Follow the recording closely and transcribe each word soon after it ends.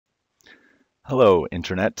Hello,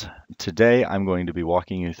 Internet. Today I'm going to be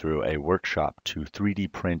walking you through a workshop to 3D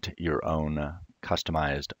print your own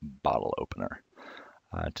customized bottle opener.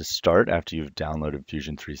 To start, after you've downloaded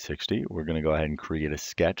Fusion 360, we're going to go ahead and create a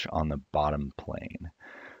sketch on the bottom plane.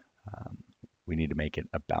 Um, we need to make it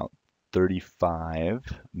about 35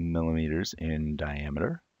 millimeters in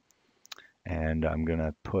diameter. And I'm going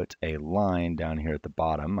to put a line down here at the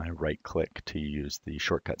bottom. I right click to use the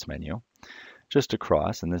shortcuts menu just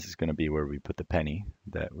across, and this is going to be where we put the penny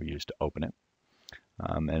that we used to open it.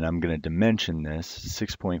 And I'm going to dimension this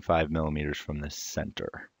 6.5 millimeters from the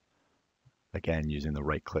center. Again, using the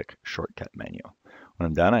right click shortcut menu. When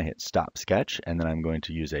I'm done, I hit stop sketch, and then I'm going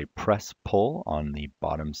to use a press pull on the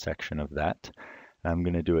bottom section of that. And I'm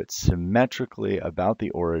going to do it symmetrically about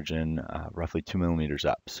the origin, roughly 2 millimeters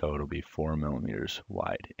up. So it'll be 4 millimeters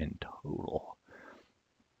wide in total.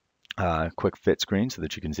 Quick fit screen so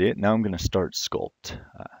that you can see it. Now I'm going to start Sculpt.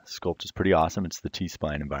 Sculpt is pretty awesome. It's the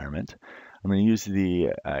T-spline environment. I'm going to use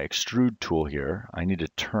the extrude tool here. I need to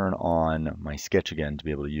turn on my sketch again to be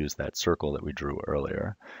able to use that circle that we drew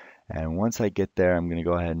earlier. And once I get there, I'm going to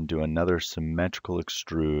go ahead and do another symmetrical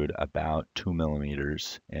extrude about 2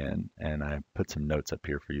 millimeters in, and I put some notes up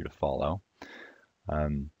here for you to follow.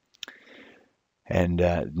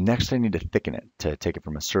 Next I need to thicken it to take it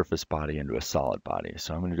from a surface body into a solid body.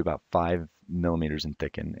 So I'm going to do about 5 millimeters in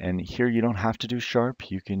thicken. And here you don't have to do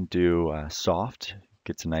sharp. You can do soft.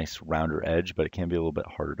 Gets a nice rounder edge, but it can be a little bit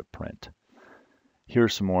harder to print. Here are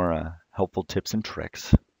some more helpful tips and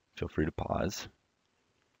tricks. Feel free to pause.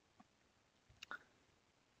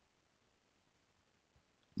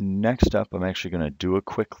 Next up, I'm actually going to do a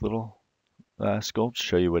quick little sculpt,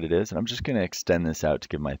 show you what it is, and I'm just going to extend this out to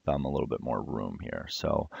give my thumb a little bit more room here.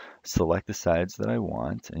 So select the sides that I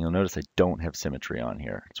want, and you'll notice I don't have symmetry on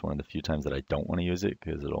here. It's one of the few times that I don't want to use it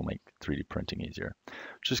because it'll make 3D printing easier.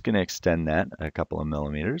 Just going to extend that a couple of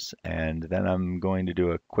millimeters, and then I'm going to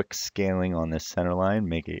do a quick scaling on this center line,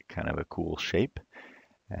 make it kind of a cool shape.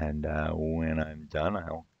 And when I'm done,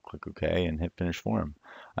 I'll click OK and hit Finish Form.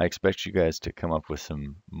 I expect you guys to come up with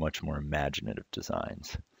some much more imaginative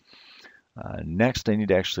designs. Next, I need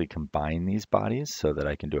to actually combine these bodies so that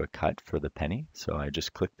I can do a cut for the penny. So I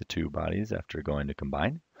just click the two bodies after going to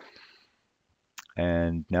combine.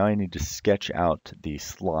 And now I need to sketch out the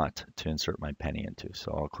slot to insert my penny into.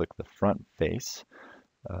 So I'll click the front face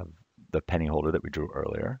of the penny holder that we drew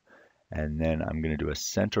earlier. And then I'm going to do a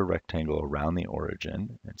center rectangle around the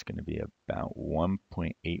origin. It's going to be about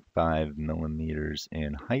 1.85 millimeters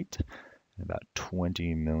in height and about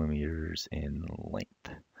 20 millimeters in length.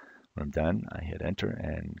 When I'm done, I hit enter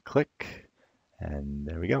and click, and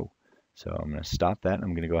there we go. So I'm going to stop that.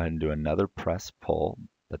 I'm going to go ahead and do another press pull,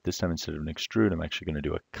 but this time instead of an extrude, I'm actually going to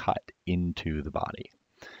do a cut into the body.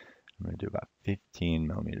 I'm going to do about 15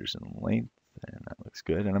 millimeters in length, and that looks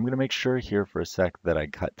good. And I'm going to make sure here for a sec that I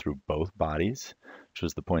cut through both bodies, which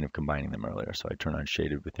was the point of combining them earlier. So I turn on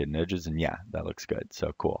shaded with hidden edges, and yeah, that looks good.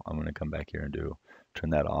 So cool. I'm going to come back here and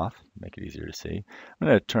turn that off, make it easier to see. I'm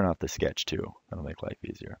going to turn off the sketch too. That'll make life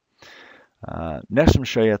easier. Next, I'm going to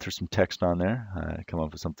show you how to throw some text on there, come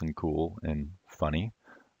up with something cool and funny.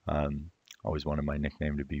 Always wanted my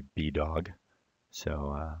nickname to be B-Dog,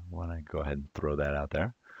 so why don't I go ahead and throw that out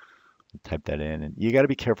there. Type that in, and you got to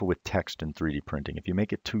be careful with text in 3D printing. If you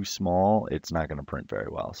make it too small, it's not going to print very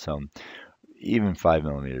well. So even 5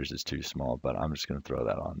 millimeters is too small, but I'm just going to throw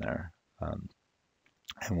that on there.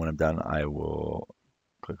 And when I'm done, I will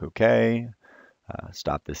click OK,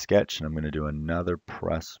 stop the sketch, and I'm going to do another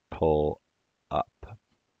press pull up.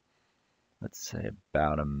 Let's say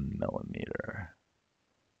about 1 millimeter.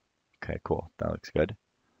 Okay, cool. That looks good.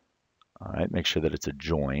 All right, make sure that it's a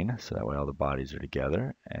join, so that way all the bodies are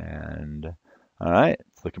together. And all right,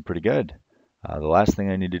 it's looking pretty good. The last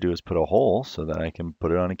thing I need to do is put a hole so that I can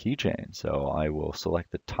put it on a keychain. So I will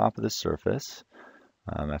select the top of the surface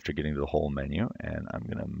after getting to the hole menu, and I'm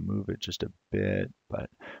going to move it just a bit. But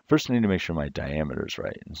first I need to make sure my diameter is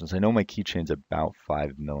right. And since I know my keychain's about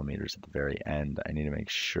 5 millimeters at the very end, I need to make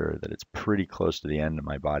sure that it's pretty close to the end and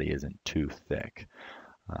my body isn't too thick.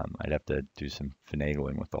 I'd have to do some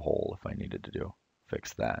finagling with the hole if I needed to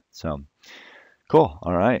fix that. So cool.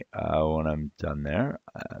 All right. When I'm done there,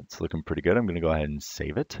 it's looking pretty good. I'm going to go ahead and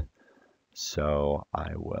save it. So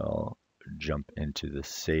I will jump into the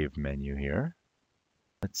save menu here.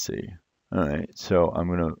 Let's see. All right. So I'm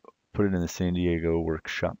going to put it in the San Diego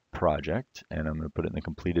Workshop project, and I'm going to put it in the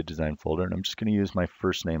completed design folder. And I'm just going to use my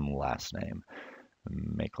first name, last name,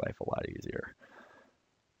 and make life a lot easier.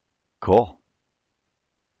 Cool.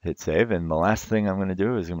 Hit save, and the last thing I'm going to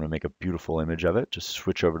do is I'm going to make a beautiful image of it. Just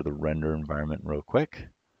switch over to the render environment real quick.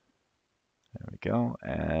 There we go.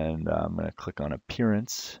 And I'm going to click on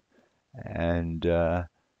Appearance and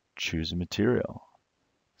choose a material.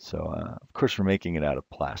 So, of course, we're making it out of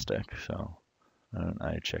plastic. So,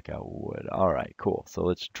 I check out wood. All right, cool. So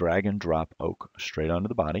let's drag and drop oak straight onto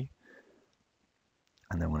the body.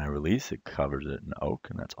 And then when I release, it covers it in oak,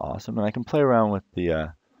 and that's awesome. And I can play around with the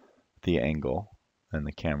angle and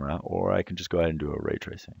the camera, or I can just go ahead and do a ray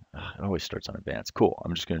tracing. It always starts on advanced. Cool.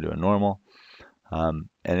 I'm just going to do a normal. And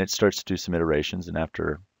it starts to do some iterations, and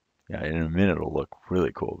after, yeah, in a minute it'll look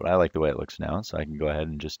really cool. But I like the way it looks now, so I can go ahead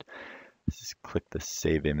and just click the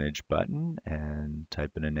Save Image button and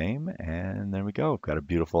type in a name, and there we go. I've got a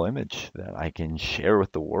beautiful image that I can share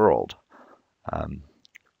with the world.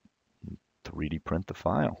 3D print the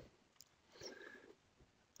file.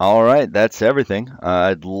 All right, that's everything.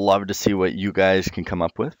 I'd love to see what you guys can come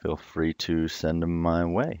up with. Feel free to send them my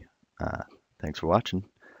way. Thanks for watching.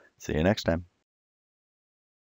 See you next time.